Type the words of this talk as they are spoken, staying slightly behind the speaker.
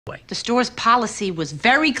The store's policy was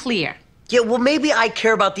very clear. Yeah, well, maybe I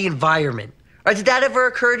care about the environment. Right, did that ever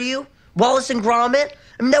occur to you? Wallace and Gromit?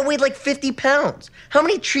 I mean, that weighed like 50 pounds. How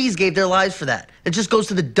many trees gave their lives for that? It just goes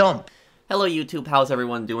to the dump. Hello YouTube, how's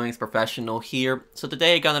everyone doing? It's Professional here. So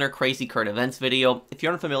today I got another crazy current events video. If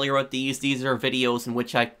you're unfamiliar with these are videos in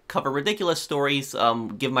which I cover ridiculous stories,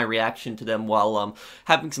 give my reaction to them while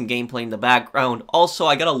having some gameplay in the background. Also,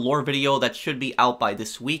 I got a lore video that should be out by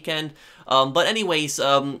this weekend. But anyways,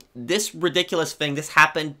 this ridiculous thing, this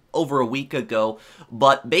happened over a week ago,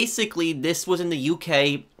 but basically this was in the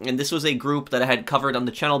UK, and this was a group that I had covered on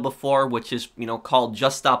the channel before, which is, called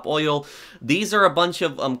Just Stop Oil. These are a bunch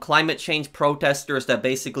of climate change protesters that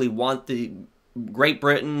basically want the Great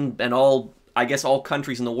Britain and all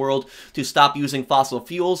countries in the world to stop using fossil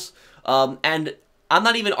fuels. And I'm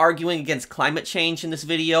not even arguing against climate change in this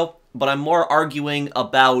video, but I'm more arguing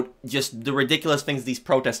about just the ridiculous things these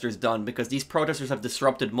protesters done, because these protesters have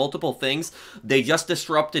disrupted multiple things. They just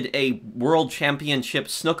disrupted a World Championship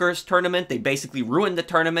Snookers tournament. They basically ruined the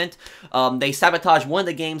tournament. They sabotaged one of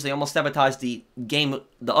the games. They almost sabotaged the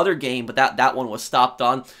other game, but that one was stopped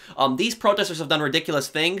on. These protesters have done ridiculous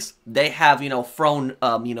things. They have,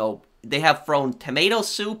 they have thrown tomato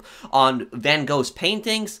soup on Van Gogh's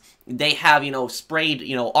paintings. They have, sprayed,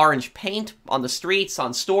 orange paint on the streets,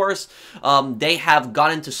 on stores. They have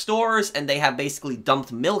gone into stores and they have basically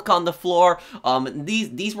dumped milk on the floor.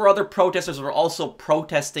 These were other protesters who were also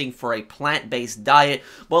protesting for a plant-based diet.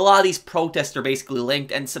 But a lot of these protests are basically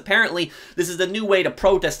linked, and apparently this is the new way to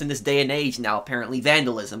protest in this day and age now, apparently.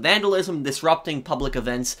 Vandalism. Vandalism, disrupting public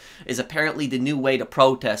events, is apparently the new way to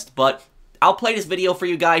protest. But I'll play this video for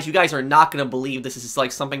you guys. You guys are not going to believe this. This is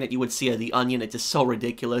like something that you would see at The Onion. It's just so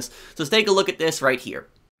ridiculous. So let's take a look at this right here.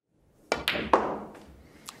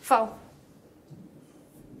 Foul.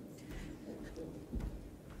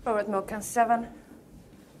 Robert Mokan, 7.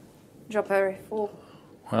 Joe Perry, 4.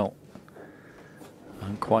 Well, I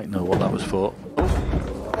don't quite know what that was for.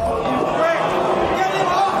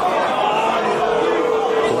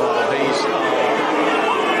 These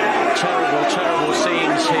are terrible, terrible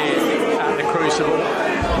scenes here at the Crucible.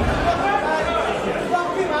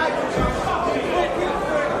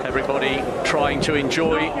 Everybody trying to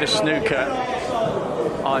enjoy the snooker.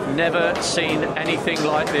 I've never seen anything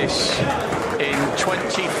like this in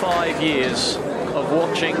 25 years of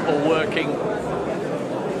watching or working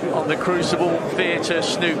on the Crucible Theatre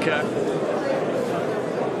snooker.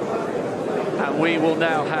 And we will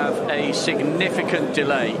now have a significant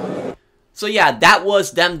delay. So yeah, that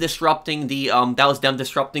was them disrupting the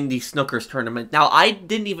Snookers tournament. Now, I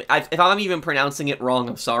didn't even, if I'm even pronouncing it wrong,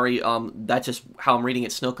 I'm sorry. That's just how I'm reading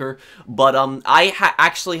it, snooker. But I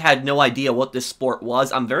actually had no idea what this sport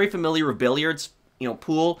was. I'm very familiar with billiards,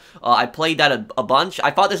 pool. I played that a bunch.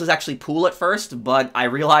 I thought this was actually pool at first, but I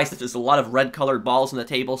realized that there's a lot of red-colored balls on the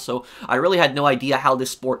table, so I really had no idea how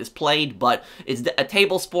this sport is played, but it's a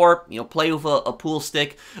table sport, play with a pool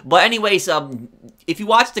stick. But anyways, if you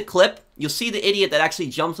watch the clip, you'll see the idiot that actually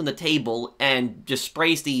jumps on the table and just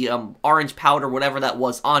sprays the orange powder, whatever that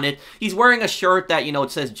was, on it. He's wearing a shirt that,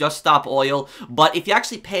 it says Just Stop Oil, but if you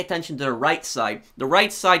actually pay attention to the right side,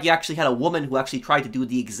 you actually had a woman who actually tried to do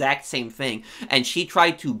the exact same thing, and she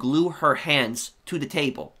tried to glue her hands to the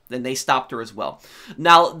table. Then they stopped her as well.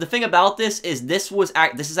 Now, the thing about this is this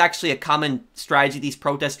is actually a common strategy these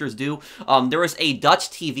protesters do. There was a Dutch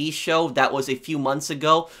TV show that was a few months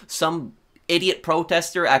ago. Some idiot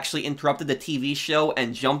protester actually interrupted the TV show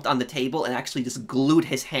and jumped on the table and actually just glued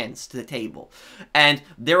his hands to the table. And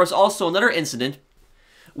there was also another incident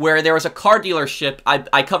where there was a car dealership.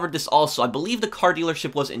 I covered this also. I believe the car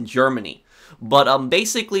dealership was in Germany. But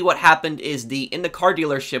basically what happened is in the car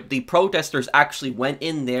dealership, the protesters actually went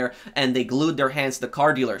in there and they glued their hands to the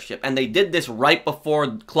car dealership. And they did this right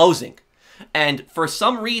before closing. And for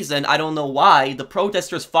some reason, I don't know why, the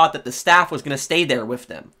protesters thought that the staff was going to stay there with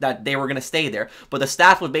them, that they were going to stay there. But the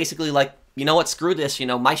staff was basically like, you know what, screw this,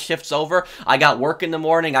 my shift's over, I got work in the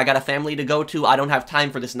morning, I got a family to go to, I don't have time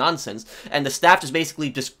for this nonsense. And the staff just basically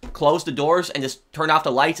just closed the doors and just turned off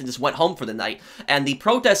the lights and just went home for the night. And the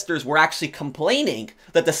protesters were actually complaining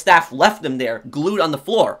that the staff left them there, glued on the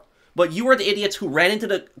floor. But you were the idiots who ran into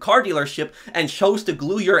the car dealership and chose to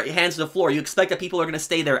glue your hands to the floor. You expect that people are going to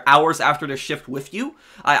stay there hours after their shift with you?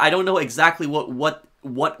 I don't know exactly what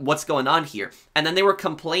what's going on here. And then they were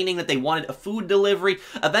complaining that they wanted a food delivery.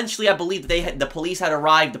 Eventually, I believe the police had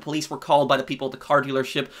arrived. The police were called by the people at the car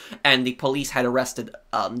dealership, and the police had arrested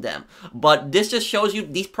them. But this just shows you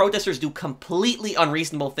these protesters do completely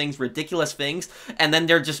unreasonable things, ridiculous things, and then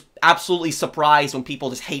they're just absolutely surprised when people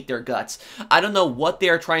just hate their guts. I don't know what they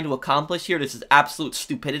are trying to accomplish here. This is absolute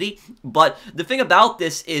stupidity. But the thing about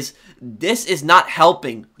this is not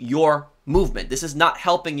helping your movement. This is not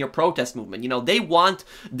helping your protest movement. You know, they want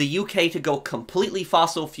the UK to go completely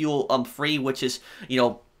fossil fuel free, which is, you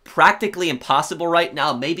know, practically impossible right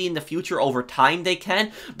now. Maybe in the future over time they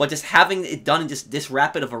can, but just having it done in just this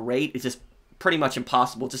rapid of a rate is just pretty much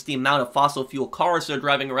impossible. Just the amount of fossil fuel cars they're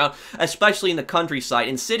driving around, especially in the countryside.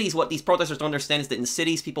 In cities, what these protesters don't understand is that in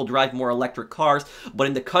cities, people drive more electric cars, but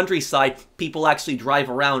in the countryside, people actually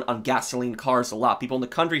drive around on gasoline cars a lot. People in the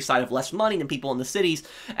countryside have less money than people in the cities,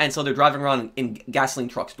 and so they're driving around in gasoline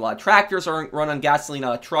trucks. A lot of tractors are run on gasoline, a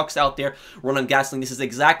lot of trucks out there run on gasoline. This is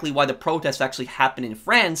exactly why the protests actually happen in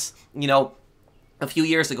France, you know, a few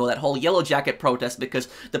years ago, that whole Yellow Jacket protest, because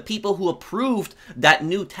the people who approved that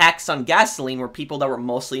new tax on gasoline were people that were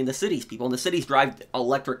mostly in the cities. People in the cities drive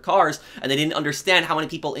electric cars, and they didn't understand how many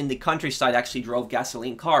people in the countryside actually drove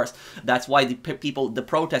gasoline cars. That's why the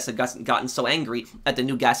protests had gotten so angry at the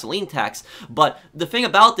new gasoline tax. But the thing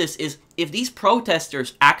about this is, if these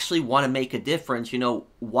protesters actually want to make a difference, you know,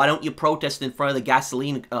 why don't you protest in front of the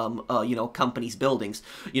gasoline, you know, companies' buildings?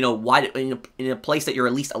 You know, why in a place that you're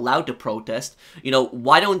at least allowed to protest? You know,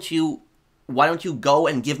 why don't you go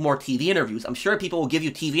and give more TV interviews? I'm sure people will give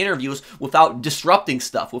you TV interviews without disrupting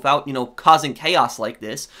stuff, without, you know, causing chaos like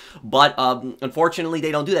this. But unfortunately,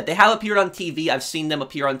 they don't do that. They have appeared on TV. I've seen them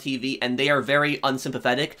appear on TV, and they are very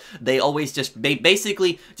unsympathetic. They always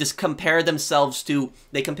basically just compare themselves to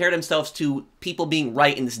people being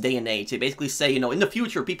right in this day and age. They basically say, you know, in the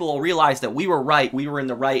future, people will realize that we were right, we were in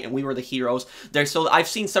the right, and we were the heroes. So I've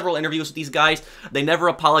seen several interviews with these guys. They never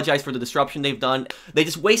apologize for the disruption they've done. They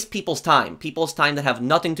just waste people's time that have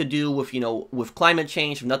nothing to do with, you know, with climate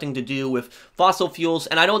change, nothing to do with fossil fuels,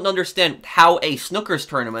 and I don't understand how a Snookers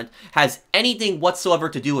tournament has anything whatsoever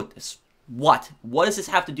to do with this. What does this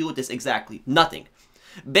have to do with this exactly? Nothing.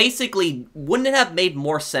 Basically, wouldn't it have made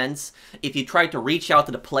more sense if you tried to reach out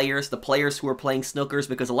to the players who are playing Snookers,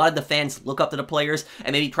 because a lot of the fans look up to the players,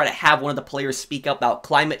 and maybe try to have one of the players speak up about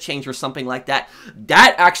climate change or something like that?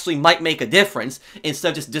 That actually might make a difference, instead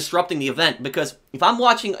of just disrupting the event. Because if I'm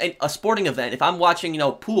watching a sporting event, if I'm watching, you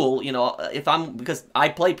know, pool, you know, because I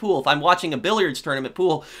play pool, if I'm watching a billiards tournament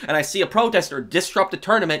pool, and I see a protester disrupt the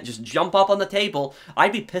tournament, just jump up on the table,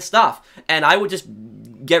 I'd be pissed off, and I would just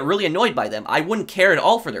get really annoyed by them. I wouldn't care at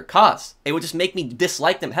all for their cause. It would just make me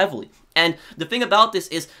dislike them heavily. And the thing about this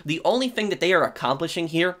is, the only thing that they are accomplishing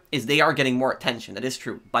here is they are getting more attention. That is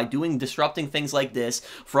true. By disrupting things like this,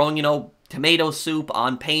 throwing, you know, tomato soup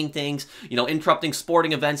on paintings, you know, interrupting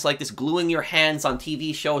sporting events like this, gluing your hands on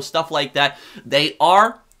TV shows, stuff like that, they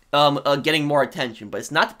are getting more attention. But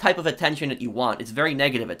it's not the type of attention that you want. It's very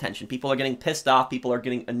negative attention. People are getting pissed off, people are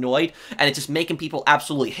getting annoyed, and it's just making people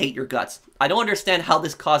absolutely hate your guts. I don't understand how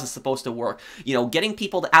this cause is supposed to work. You know, getting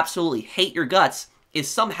people to absolutely hate your guts is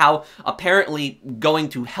somehow apparently going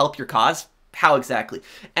to help your cause. How exactly?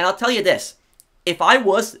 And I'll tell you this, if I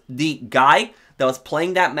was the guy that was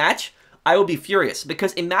playing that match, I would be furious.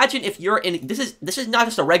 Because imagine if you're in, this is not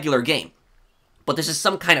just a regular game, but this is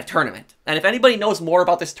some kind of tournament. And if anybody knows more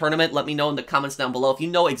about this tournament, let me know in the comments down below if you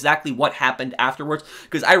know exactly what happened afterwards.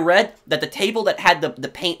 Because I read that the table that had the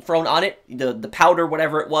paint thrown on it, the powder,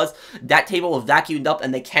 whatever it was, that table was vacuumed up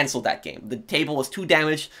and they canceled that game. The table was too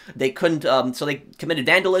damaged. They couldn't, so they committed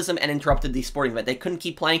vandalism and interrupted the sporting event. They couldn't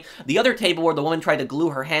keep playing. The other table where the woman tried to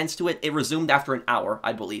glue her hands to it, it resumed after an hour,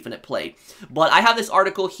 I believe, and it played. But I have this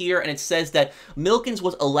article here, and it says that Milkins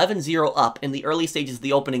was 11-0 up in the early stages of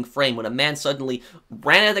the opening frame when a man suddenly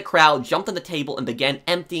ran out of the crowd, jumped on the table, and began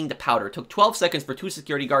emptying the powder. It took 12 seconds for 2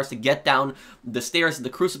 security guards to get down the stairs of the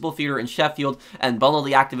Crucible Theater in Sheffield and bundle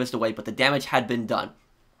the activist away, but the damage had been done.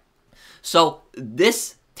 So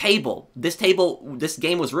this game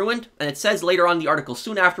was ruined, and it says later on in the article,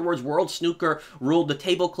 soon afterwards, World Snooker ruled the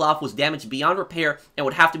tablecloth was damaged beyond repair and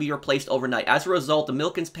would have to be replaced overnight. As a result, the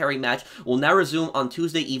Milkins-Perry match will now resume on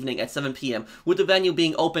Tuesday evening at 7 p.m., with the venue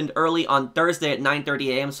being opened early on Thursday at 9:30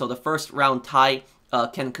 a.m., so the first round tie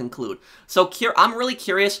can conclude. So I'm really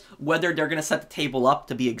curious whether they're going to set the table up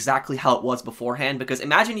to be exactly how it was beforehand, because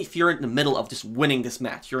imagine if you're in the middle of just winning this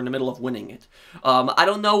match. You're in the middle of winning it. I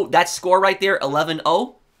don't know, that score right there,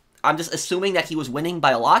 11-0, I'm just assuming that he was winning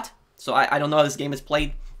by a lot, so I don't know how this game is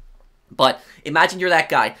played. But imagine you're that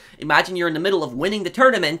guy. Imagine you're in the middle of winning the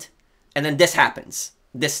tournament, and then this happens.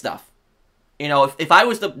 This stuff. You know, if I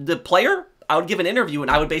was the player, I would give an interview,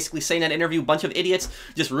 and I would basically say in that interview, a bunch of idiots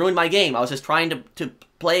just ruined my game. I was just trying to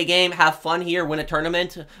play a game, have fun here, win a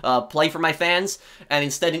tournament, play for my fans, and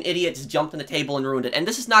instead an idiot just jumped on the table and ruined it. And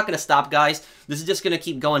this is not going to stop, guys. This is just going to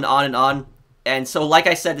keep going on and on. And so, like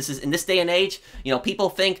I said, this is in this day and age, you know, people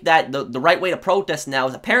think that the right way to protest now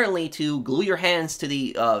is apparently to glue your hands to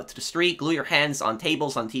the street, glue your hands on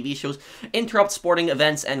tables, on TV shows, interrupt sporting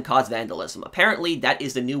events, and cause vandalism. Apparently, that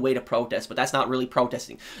is the new way to protest, but that's not really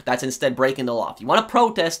protesting. That's instead breaking the law. If you want to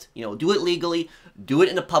protest, you know, do it legally, do it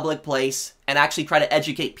in a public place, and actually try to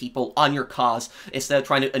educate people on your cause instead of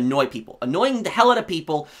trying to annoy people. Annoying the hell out of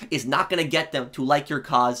people is not going to get them to like your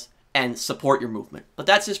cause and support your movement. But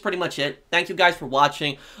that's just pretty much it. Thank you guys for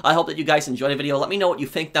watching. I hope that you guys enjoyed the video. Let me know what you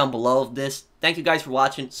think down below of this. Thank you guys for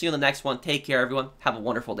watching. See you in the next one. Take care, everyone. Have a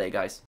wonderful day, guys.